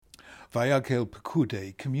Vayakhel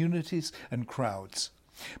Pekudei, Communities and Crowds.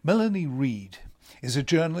 Melanie Reid is a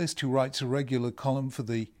journalist who writes a regular column for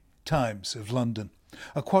the Times of London.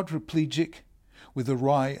 A quadriplegic with a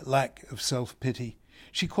wry lack of self-pity,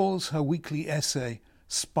 she calls her weekly essay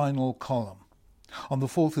Spinal Column. On the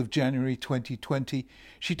 4th of January 2020,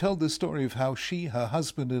 she told the story of how she, her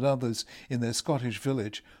husband and others in their Scottish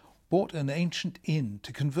village bought an ancient inn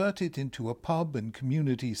to convert it into a pub and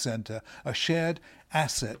community centre, a shared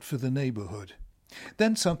asset for the neighbourhood.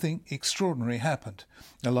 Then something extraordinary happened.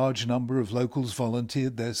 A large number of locals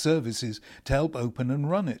volunteered their services to help open and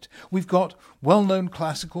run it. We've got well-known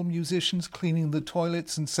classical musicians cleaning the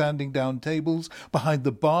toilets and sanding down tables. Behind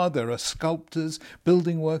the bar there are sculptors,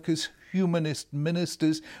 building workers, humanist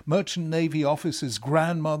ministers, merchant navy officers,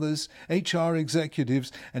 grandmothers, HR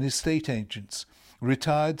executives and estate agents.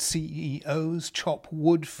 Retired CEOs chop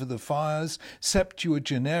wood for the fires,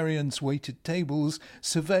 septuagenarians wait at tables,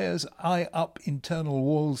 surveyors eye up internal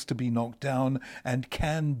walls to be knocked down, and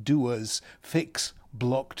can-doers fix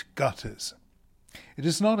blocked gutters. It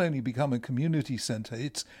has not only become a community centre,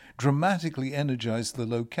 it's dramatically energised the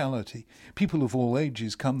locality. People of all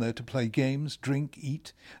ages come there to play games, drink,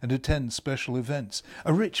 eat, and attend special events.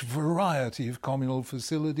 A rich variety of communal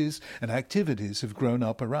facilities and activities have grown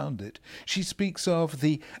up around it. She speaks of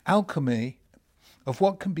the alchemy of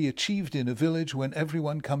what can be achieved in a village when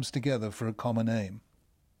everyone comes together for a common aim.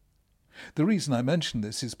 The reason I mention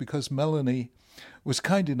this is because Melanie was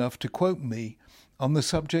kind enough to quote me on the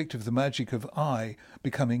subject of the magic of I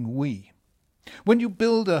becoming we. When you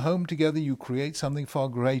build a home together, you create something far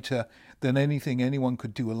greater than anything anyone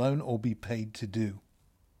could do alone or be paid to do.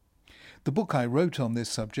 The book I wrote on this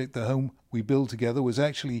subject, The Home We Build Together, was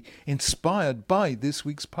actually inspired by this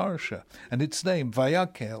week's Parsha, and its name,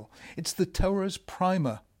 Vayakhel. It's the Torah's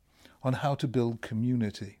primer on how to build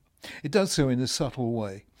community. It does so in a subtle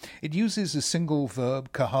way. It uses a single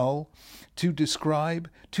verb, kahal, to describe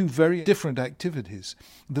two very different activities.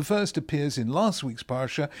 The first appears in last week's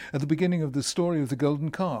Parsha at the beginning of the story of the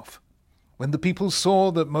golden calf. When the people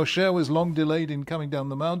saw that Moshe was long delayed in coming down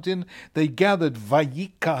the mountain, they gathered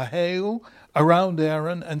Vayakhel around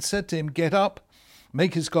Aaron and said to him, "Get up,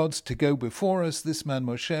 make his gods to go before us. This man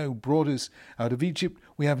Moshe who brought us out of Egypt,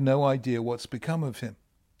 we have no idea what's become of him."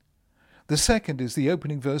 The second is the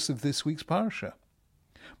opening verse of this week's Parsha.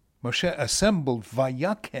 Moshe assembled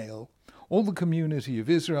Vayakhel, all the community of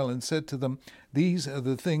Israel, and said to them, "These are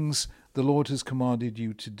the things the Lord has commanded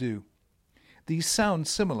you to do." These sound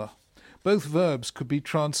similar. Both verbs could be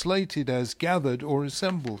translated as gathered or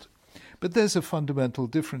assembled, but there's a fundamental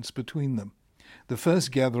difference between them. The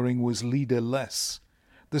first gathering was leaderless.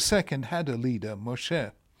 The second had a leader,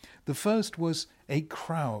 Moshe. The first was a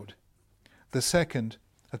crowd. The second,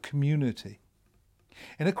 a community.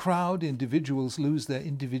 In a crowd, individuals lose their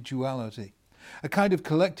individuality. A kind of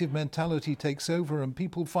collective mentality takes over and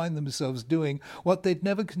people find themselves doing what they'd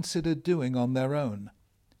never considered doing on their own.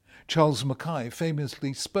 Charles Mackay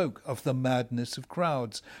famously spoke of the madness of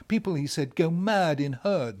crowds. People, he said, go mad in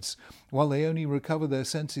herds, while they only recover their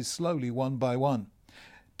senses slowly one by one.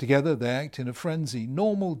 Together they act in a frenzy.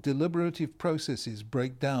 Normal deliberative processes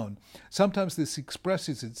break down. Sometimes this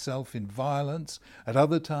expresses itself in violence, at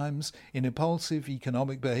other times in impulsive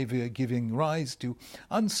economic behavior, giving rise to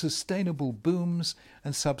unsustainable booms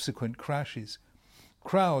and subsequent crashes.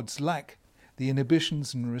 Crowds lack the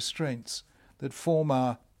inhibitions and restraints that form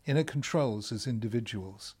our inner controls as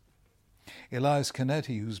individuals. Elias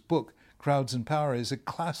Canetti, whose book Crowds and Power is a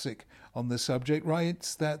classic on the subject,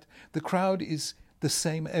 writes that the crowd is the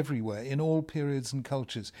same everywhere, in all periods and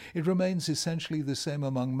cultures. It remains essentially the same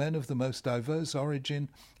among men of the most diverse origin,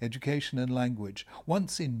 education and language.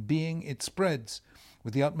 Once in being, it spreads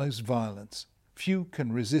with the utmost violence. Few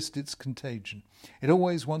can resist its contagion. It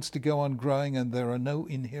always wants to go on growing, and there are no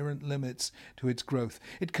inherent limits to its growth.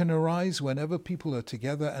 It can arise whenever people are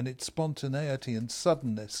together, and its spontaneity and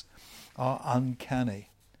suddenness are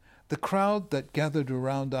uncanny. The crowd that gathered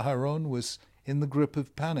around Aharon was in the grip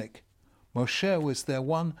of panic. Moshe was their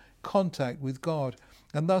one contact with God,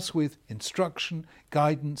 and thus with instruction,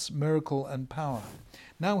 guidance, miracle, and power.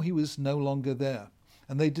 Now he was no longer there,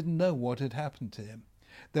 and they didn't know what had happened to him.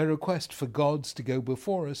 Their request for gods to go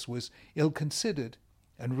before us was ill-considered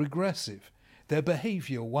and regressive. Their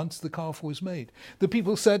behavior once the calf was made. The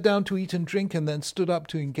people sat down to eat and drink and then stood up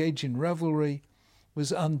to engage in revelry,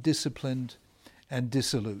 was undisciplined and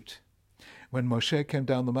dissolute. When Moshe came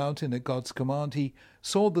down the mountain at God's command, he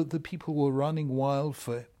saw that the people were running wild,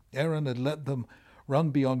 for Aaron had let them run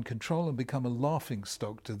beyond control and become a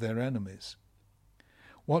laughingstock to their enemies.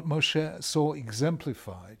 What Moshe saw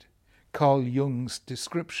exemplified Carl Jung's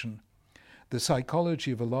description the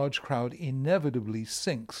psychology of a large crowd inevitably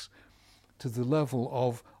sinks to the level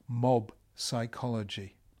of mob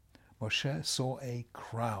psychology. Moshe saw a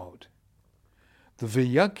crowd. The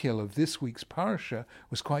Vayakhel of this week's parasha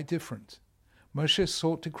was quite different. Moshe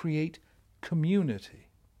sought to create community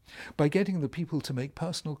by getting the people to make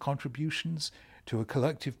personal contributions to a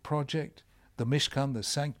collective project, the Mishkan, the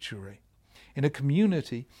sanctuary. In a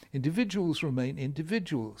community, individuals remain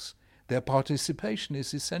individuals. Their participation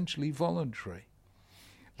is essentially voluntary.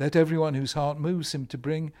 Let everyone whose heart moves him to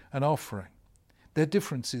bring an offering. Their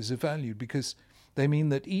differences are valued because they mean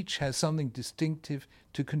that each has something distinctive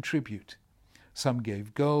to contribute. Some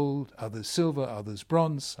gave gold, others silver, others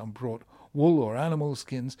bronze, some brought wool or animal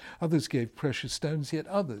skins, others gave precious stones, yet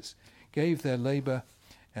others gave their labor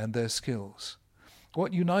and their skills.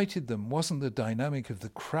 What united them wasn't the dynamic of the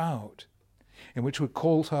crowd, in which we're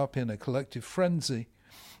caught up in a collective frenzy,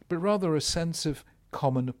 but rather a sense of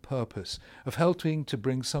common purpose, of helping to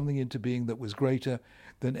bring something into being that was greater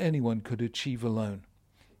than anyone could achieve alone.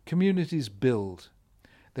 Communities build.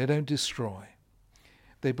 They don't destroy.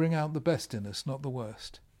 They bring out the best in us, not the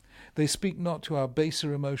worst. They speak not to our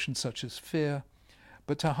baser emotions such as fear,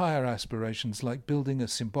 but to higher aspirations like building a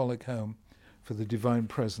symbolic home for the divine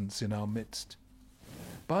presence in our midst.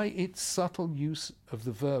 By its subtle use of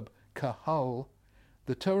the verb kahal,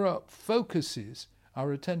 the Torah focuses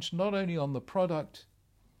our attention not only on the product,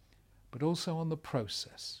 but also on the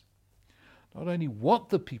process. Not only what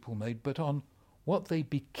the people made, but on what they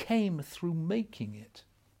became through making it.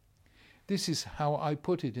 This is how I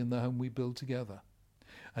put it in the home we build together.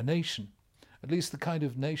 A nation, at least the kind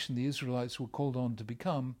of nation the Israelites were called on to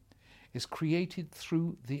become, is created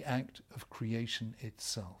through the act of creation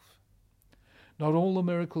itself. Not all the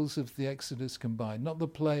miracles of the Exodus combined, not the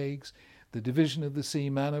plagues, the division of the sea,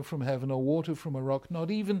 manna from heaven, or water from a rock, not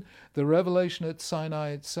even the revelation at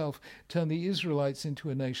Sinai itself turned the Israelites into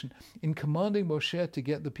a nation. In commanding Moshe to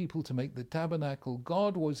get the people to make the tabernacle,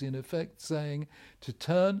 God was in effect saying to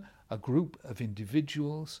turn a group of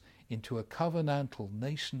individuals into a covenantal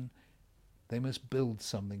nation. They must build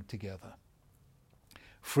something together.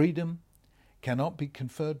 Freedom cannot be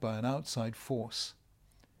conferred by an outside force,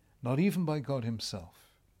 not even by God himself.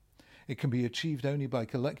 It can be achieved only by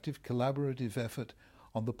collective, collaborative effort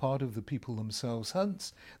on the part of the people themselves.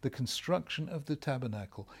 Hence, the construction of the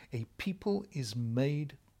tabernacle. A people is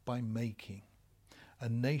made by making. A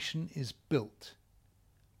nation is built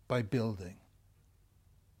by building.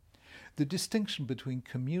 The distinction between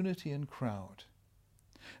community and crowd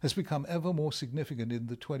has become ever more significant in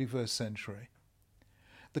the 21st century.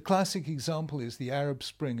 The classic example is the Arab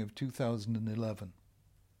Spring of 2011.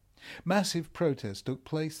 Massive protests took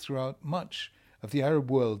place throughout much of the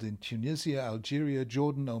Arab world in Tunisia, Algeria,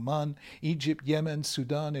 Jordan, Oman, Egypt, Yemen,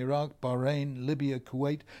 Sudan, Iraq, Bahrain, Libya,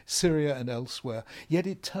 Kuwait, Syria, and elsewhere. Yet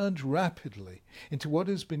it turned rapidly into what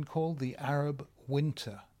has been called the Arab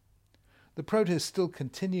Winter. The protests still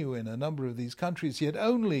continue in a number of these countries, yet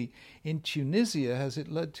only in Tunisia has it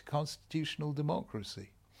led to constitutional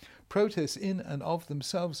democracy. Protests in and of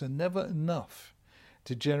themselves are never enough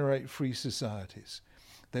to generate free societies.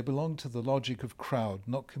 They belong to the logic of crowd,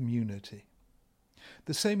 not community.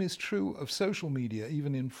 The same is true of social media,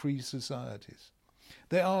 even in free societies.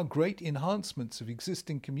 They are great enhancements of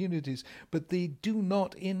existing communities, but they do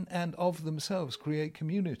not in and of themselves create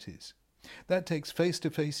communities. That takes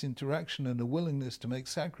face-to-face interaction and a willingness to make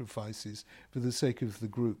sacrifices for the sake of the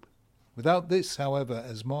group. Without this, however,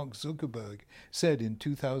 as Mark Zuckerberg said in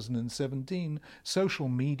 2017, social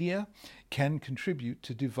media can contribute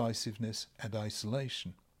to divisiveness and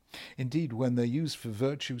isolation. Indeed, when they're used for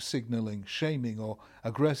virtue signaling, shaming, or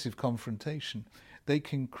aggressive confrontation, they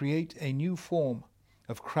can create a new form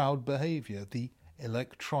of crowd behavior, the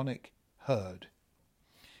electronic herd.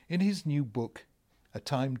 In his new book, A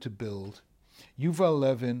Time to Build, Yuval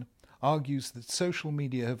Levin argues that social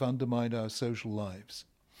media have undermined our social lives.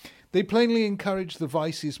 They plainly encourage the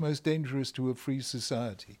vices most dangerous to a free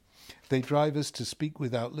society. They drive us to speak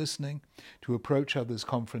without listening, to approach others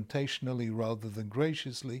confrontationally rather than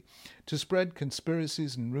graciously, to spread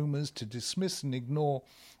conspiracies and rumors, to dismiss and ignore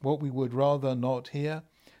what we would rather not hear,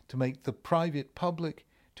 to make the private public,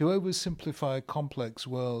 to oversimplify a complex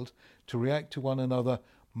world, to react to one another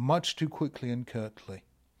much too quickly and curtly.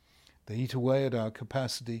 They eat away at our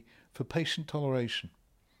capacity for patient toleration,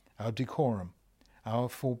 our decorum, our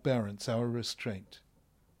forbearance, our restraint.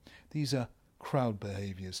 These are crowd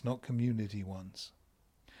behaviors, not community ones.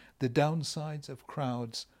 The downsides of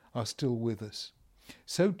crowds are still with us.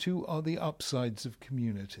 So too are the upsides of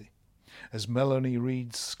community, as Melanie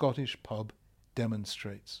Reid's Scottish pub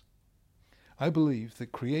demonstrates. I believe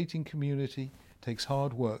that creating community takes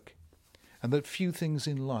hard work and that few things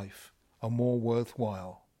in life are more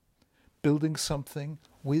worthwhile. Building something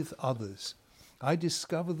with others, I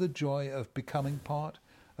discover the joy of becoming part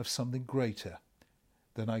of something greater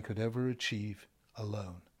than I could ever achieve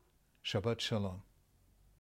alone. Shabbat Shalom.